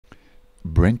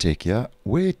BrenTech here,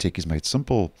 where tech is made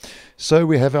simple. So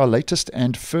we have our latest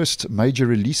and first major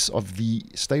release of the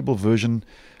stable version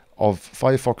of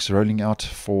Firefox rolling out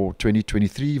for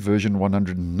 2023, version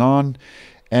 109.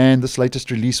 And this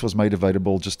latest release was made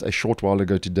available just a short while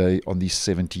ago today on the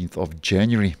 17th of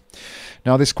January.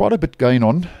 Now there's quite a bit going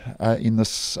on in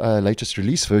this latest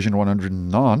release, version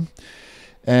 109.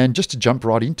 And just to jump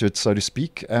right into it, so to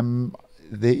speak,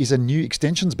 there is a new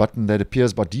extensions button that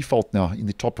appears by default now in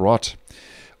the top right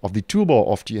of the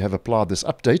toolbar after you have applied this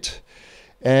update.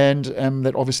 And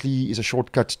that obviously is a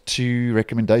shortcut to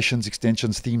recommendations,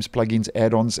 extensions, themes, plugins,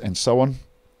 add-ons, and so on.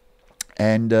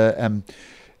 And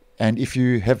if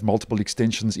you have multiple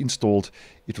extensions installed,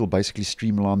 it will basically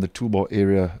streamline the toolbar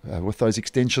area with those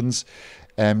extensions,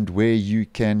 and where you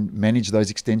can manage those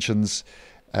extensions.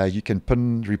 You can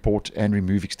pin, report, and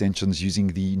remove extensions using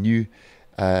the new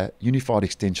unified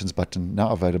extensions button,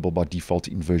 now available by default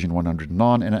in version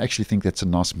 109. And I actually think that's a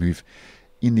nice move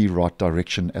in the right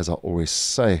direction, as I always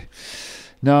say.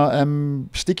 Now,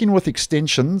 sticking with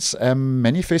extensions,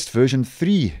 Manifest version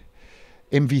 3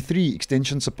 MV3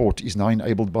 extension support is now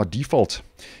enabled by default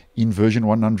in version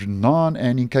 109,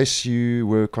 and in case you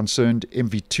were concerned,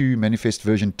 MV2 Manifest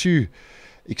version 2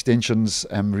 extensions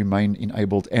remain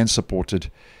enabled and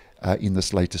supported in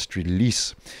this latest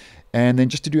release. And then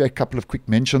just to do a couple of quick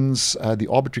mentions, the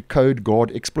arbitrary code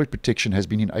guard exploit protection has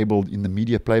been enabled in the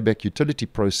media playback utility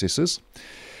processes,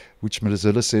 which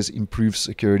Mozilla says improves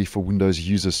security for Windows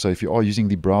users. So if you are using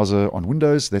the browser on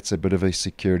Windows, that's a bit of a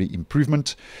security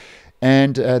improvement.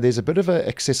 And there's a bit of an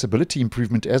accessibility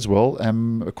improvement as well.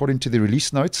 According to the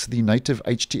release notes, the native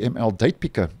HTML date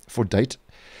picker for date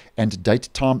and date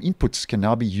time inputs can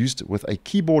now be used with a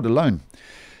keyboard alone,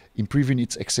 improving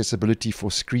its accessibility for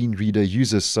screen reader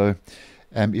users. So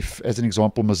if, as an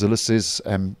example, Mozilla says,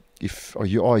 if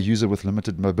you are a user with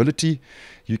limited mobility,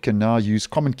 you can now use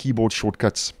common keyboard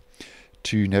shortcuts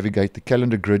to navigate the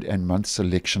calendar grid and month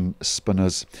selection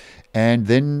spinners. And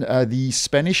then the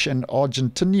Spanish and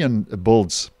Argentinian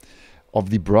builds of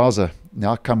the browser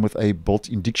now come with a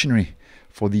built-in dictionary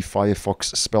for the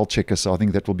Firefox spell checker. So I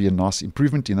think that will be a nice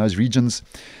improvement in those regions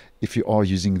if you are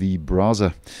using the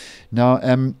browser. Now,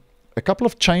 a couple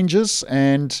of changes,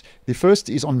 and the first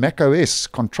is on Mac OS.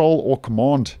 Control or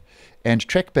Command and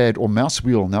trackpad or mouse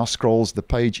wheel now scrolls the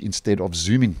page instead of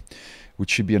zooming, which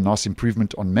should be a nice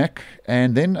improvement on Mac.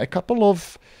 And then a couple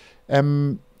of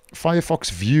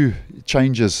Firefox View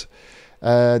changes.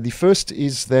 The first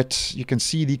is that you can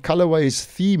see the colorways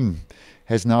theme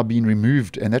has now been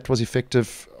removed, and that was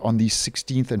effective on the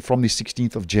 16th and from the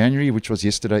 16th of January, which was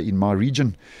yesterday in my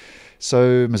region.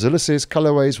 So Mozilla says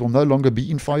colorways will no longer be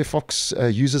in Firefox.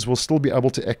 Users will still be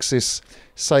able to access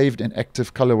saved and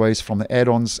active colorways from the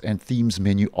add-ons and themes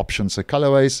menu options. So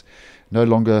colorways no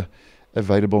longer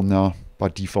available now by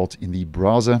default in the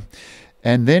browser.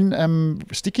 And then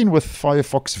sticking with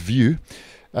Firefox View,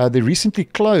 the recently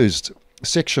closed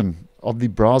section of the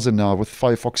browser now with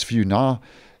Firefox View now,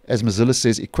 as Mozilla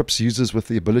says, equips users with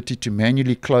the ability to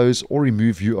manually close or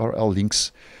remove URL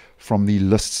links from the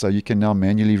list. So you can now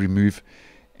manually remove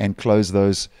and close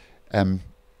those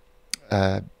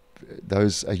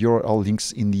URL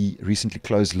links in the recently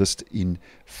closed list in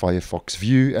Firefox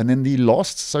View. And then the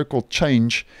last so-called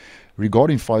change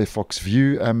regarding Firefox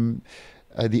View,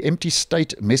 the empty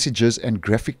state messages and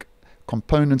graphic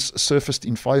components surfaced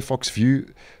in Firefox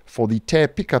View for the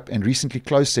tab pickup and recently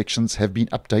closed sections have been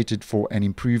updated for an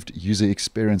improved user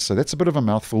experience. So that's a bit of a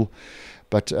mouthful,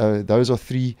 but those are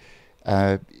three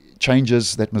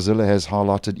changes that Mozilla has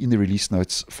highlighted in the release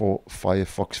notes for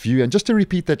Firefox View. And just to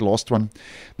repeat that last one,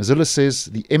 Mozilla says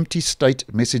the empty state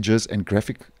messages and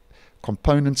graphic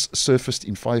components surfaced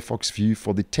in Firefox View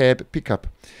for the tab pickup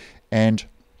and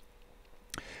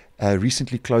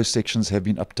recently closed sections have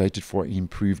been updated for an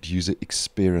improved user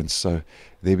experience. So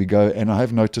there we go. And I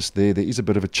have noticed there is a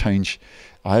bit of a change.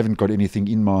 I haven't got anything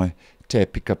in my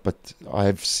tab pickup, but I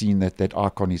have seen that that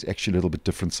icon is actually a little bit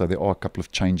different. So there are a couple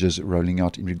of changes rolling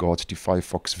out in regards to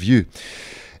Firefox View.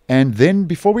 And then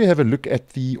before we have a look at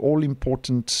the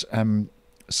all-important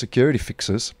security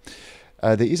fixes,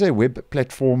 there is a web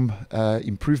platform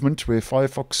improvement where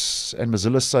Firefox and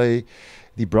Mozilla say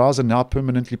the browser now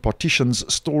permanently partitions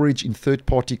storage in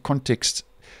third-party context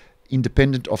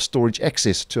independent of storage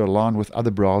access to align with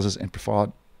other browsers and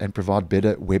provide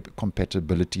better web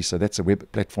compatibility. So that's a web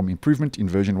platform improvement in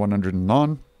version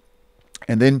 109.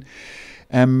 And then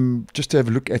just to have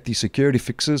a look at the security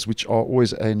fixes, which are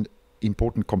always an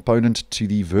important component to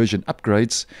the version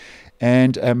upgrades.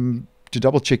 And to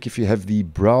double check if you have the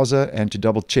browser and to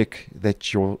double check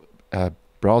that your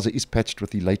browser is patched with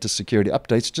the latest security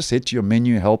updates, just head to your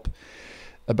menu help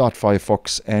about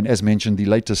Firefox. And as mentioned, the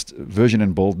latest version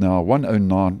and build now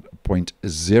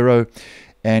 109.0.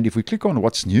 And if we click on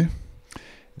what's new,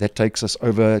 that takes us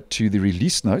over to the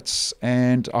release notes,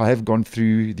 and I have gone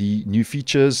through the new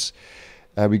features.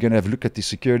 We're going to have a look at the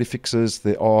security fixes.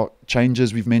 There are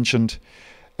changes we've mentioned.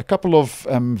 A couple of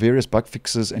various bug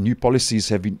fixes and new policies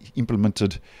have been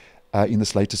implemented in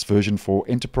this latest version for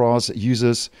enterprise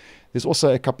users. There's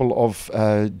also a couple of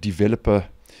developer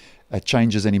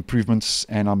changes and improvements,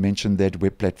 and I mentioned that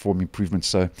web platform improvements.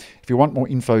 So if you want more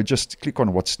info, just click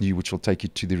on what's new, which will take you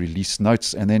to the release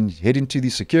notes, and then head into the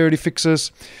security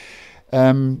fixes.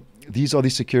 These are the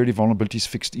security vulnerabilities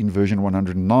fixed in version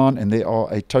 109, and there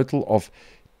are a total of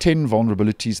 10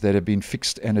 vulnerabilities that have been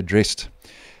fixed and addressed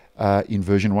in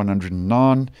version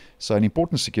 109. So an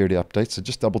important security update. So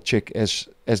just double check as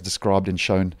described and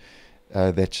shown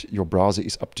that your browser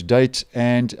is up to date.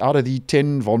 And out of the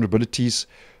 10 vulnerabilities,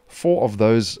 4 of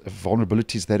those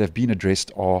vulnerabilities that have been addressed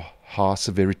are high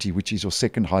severity, which is your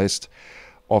second highest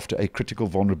after a critical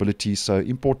vulnerability. So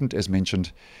important, as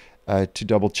mentioned, to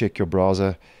double check your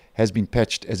browser has been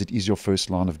patched, as it is your first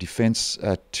line of defense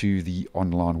to the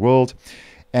online world.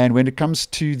 And when it comes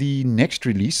to the next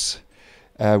release,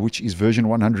 which is version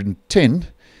 110,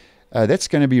 that's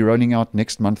going to be rolling out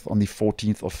next month on the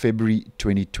 14th of February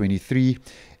 2023.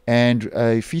 And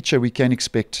a feature we can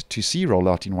expect to see roll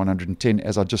out in 110,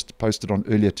 as I just posted on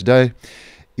earlier today,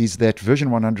 is that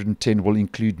version 110 will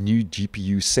include new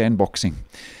GPU sandboxing.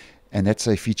 And that's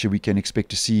a feature we can expect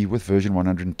to see with version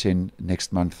 110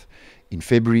 next month in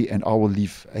February. And I will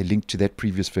leave a link to that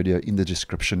previous video in the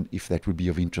description if that would be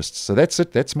of interest. So that's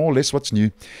it. That's more or less what's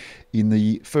new in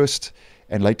the first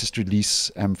and latest release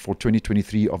for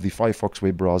 2023 of the Firefox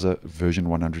web browser version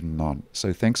 109.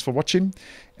 So thanks for watching,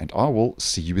 and I will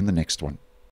see you in the next one.